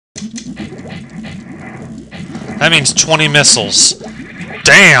That means 20 missiles.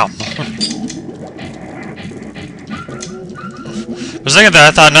 Damn! For a second there,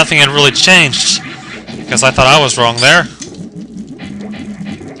 I thought nothing had really changed. Because I thought I was wrong there.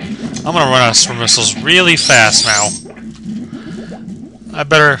 I'm gonna run out of super missiles really fast now. I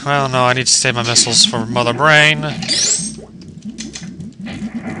better... well, no, I need to save my missiles for Mother Brain.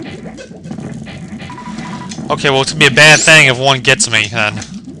 Okay, well, it's gonna be a bad thing if one gets me, then.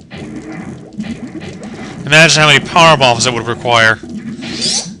 Imagine how many power bombs it would require.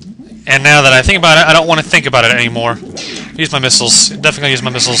 And now that I think about it, I don't want to think about it anymore. Use my missiles. Definitely use my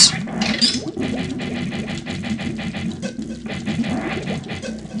missiles.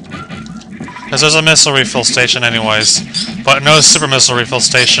 Because there's a missile refill station anyways. But no super missile refill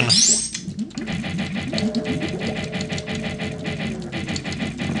station.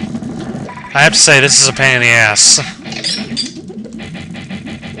 I have to say, this is a pain in the ass.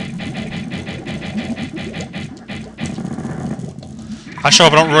 I sure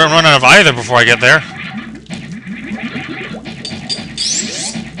hope I don't run out of either before I get there.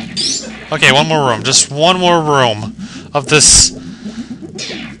 Okay, one more room. Just one more room of this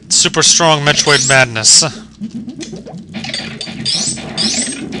super strong Metroid madness.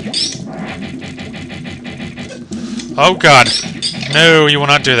 Oh god. No, you will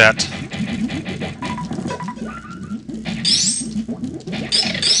not do that.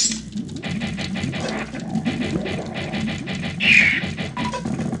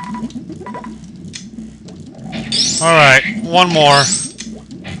 Alright, one more.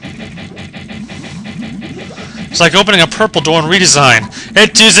 It's like opening a purple door in redesign.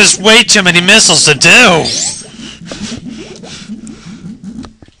 It uses way too many missiles to do!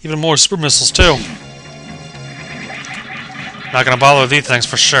 Even more super missiles, too. Not gonna bother with these things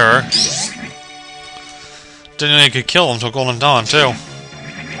for sure. Didn't know you could kill them till Golden Dawn, too.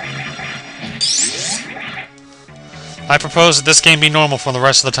 I propose that this game be normal for the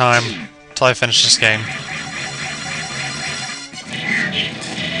rest of the time, until I finish this game.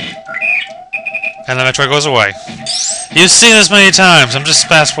 And then Metroid goes away. You've seen this many times. I'm just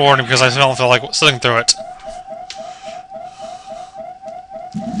fast-forwarding because I don't feel like sitting through it.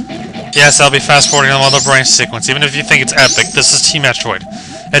 Yes, I'll be fast-forwarding on the Mother Brain sequence. Even if you think it's epic, this is T-Metroid.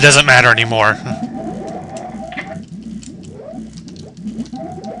 It doesn't matter anymore.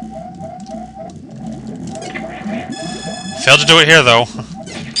 Failed to do it here, though.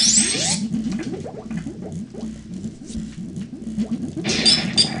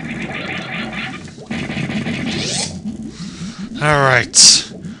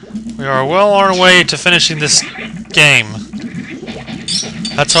 Alright. We are well on our way to finishing this game.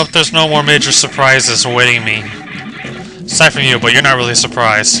 Let's hope there's no more major surprises awaiting me. Aside from you, but you're not really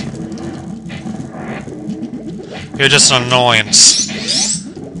surprised. You're just an annoyance.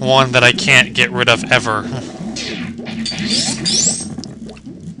 One that I can't get rid of ever.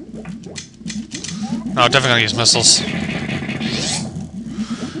 No, definitely gonna use missiles.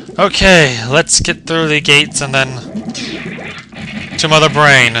 Okay, let's get through the gates and then to Mother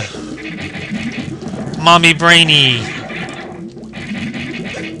Brain. Mommy Brainy.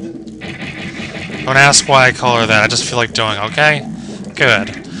 Don't ask why I call her that, I just feel like doing, okay?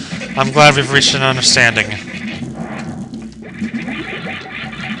 Good. I'm glad we've reached an understanding.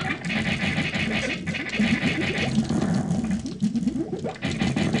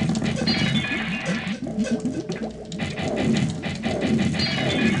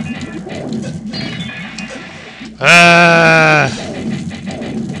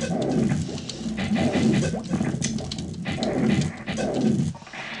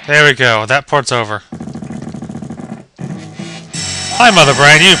 There we go, that part's over. Hi, Mother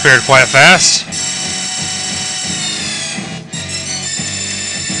Brain, you appeared quite fast.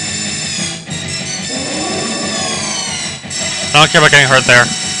 I don't care about getting hurt there.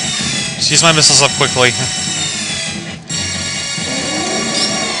 Just use my missiles up quickly.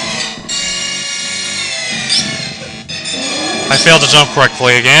 I failed to jump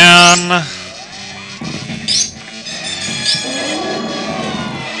correctly again.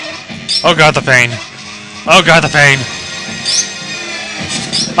 Oh god, the pain. Oh god, the pain.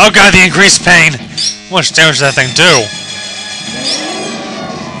 Oh god, the increased pain! How much damage does that thing do?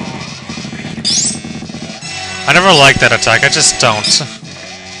 I never liked that attack, I just don't.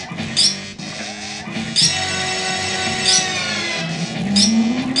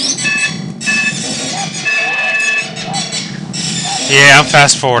 Yeah, I'm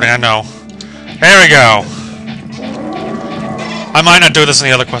fast-forwarding, I know. There we go. I might not do this in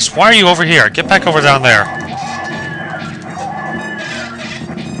the other quest. Why are you over here? Get back over down there.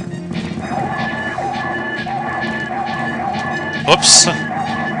 Oops.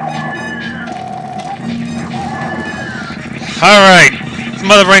 Alright.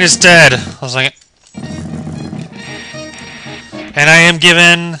 Mother Brain is dead. I was like... And I am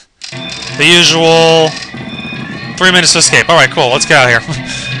given the usual 3 minutes to escape. Alright, cool. Let's get out of here.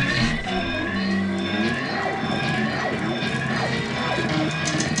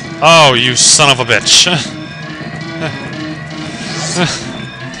 Oh, you son of a bitch. I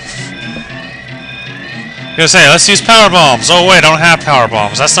was gonna say, let's use power bombs. Oh wait, I don't have power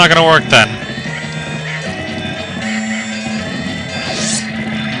bombs. That's not gonna work then.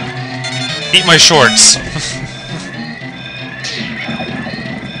 Eat my shorts.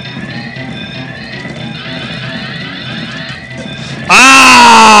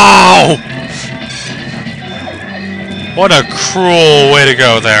 Ow! What a cruel way to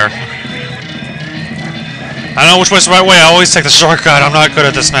go there. I don't know which way's the right way. I always take the shortcut. I'm not good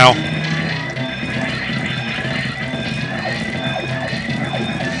at this now.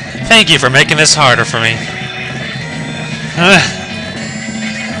 Thank you for making this harder for me.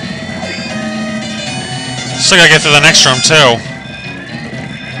 Still gotta get through the next room, too.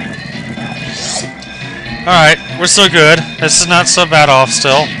 Alright, we're still good. This is not so bad off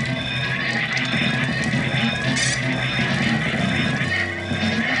still.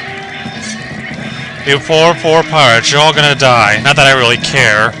 You poor, poor pirates. You're all gonna die. Not that I really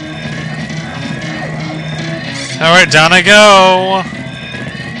care. Alright, down I go!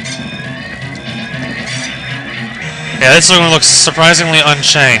 Yeah, this room looks surprisingly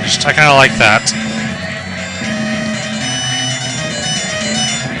unchanged. I kinda like that.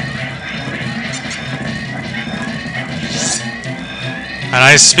 A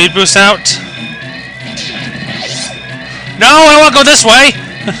nice speed boost out. No, I don't want to go this way!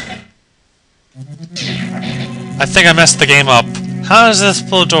 I think I messed the game up. How does this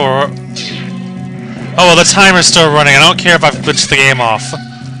pull door? Oh, well, the timer's still running. I don't care if I've glitched the game off.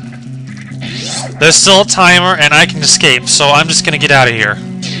 There's still a timer, and I can escape, so I'm just gonna get out of here.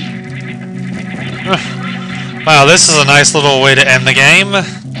 Wow, this is a nice little way to end the game.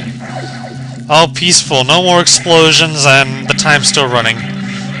 All peaceful, no more explosions, and the time's still running.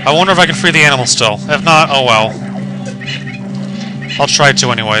 I wonder if I can free the animal still. If not, oh well. I'll try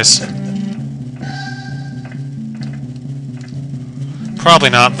to anyways. Probably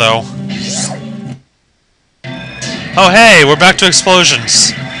not, though. Oh hey, we're back to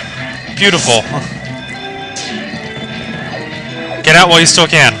explosions. Beautiful. Get out while you still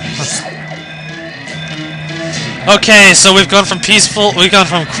can. Okay, so we've gone from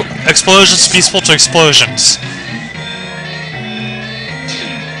explosions to peaceful to explosions.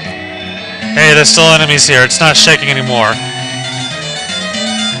 Hey, there's still enemies here. It's not shaking anymore.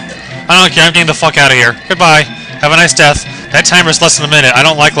 I don't care. I'm getting the fuck out of here. Goodbye. Have a nice death. That timer's less than a minute. I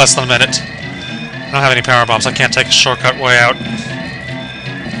don't like less than a minute. I don't have any power bombs. I can't take a shortcut way out.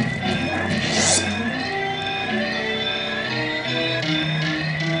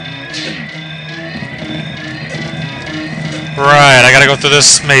 Right, I gotta go through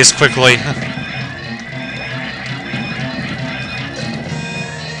this maze quickly.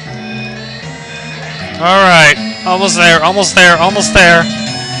 Alright, almost there, almost there, almost there.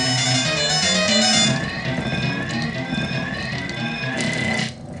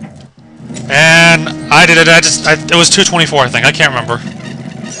 And I did it, it was 224, I think, I can't remember.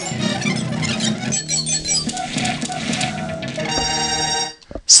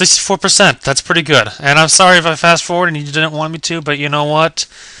 %, that's pretty good. And I'm sorry if I fast forward and you didn't want me to, but you know what?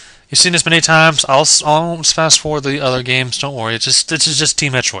 You've seen this many times. I'll fast forward the other games. Don't worry. This is just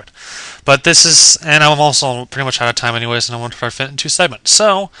T-Metroid. But this is, and I'm also pretty much out of time anyways, and I want to try to fit in 2 segments.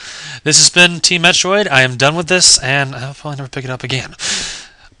 So, this has been T-Metroid. I am done with this, and I'll probably never pick it up again.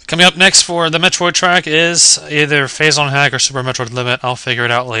 Coming up next for the Metroid track is either Phase on Hack or Super Metroid Limit. I'll figure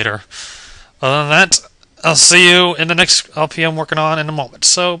it out later. Other than that, I'll see you in the next LP I'm working on in a moment.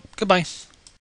 So, goodbye.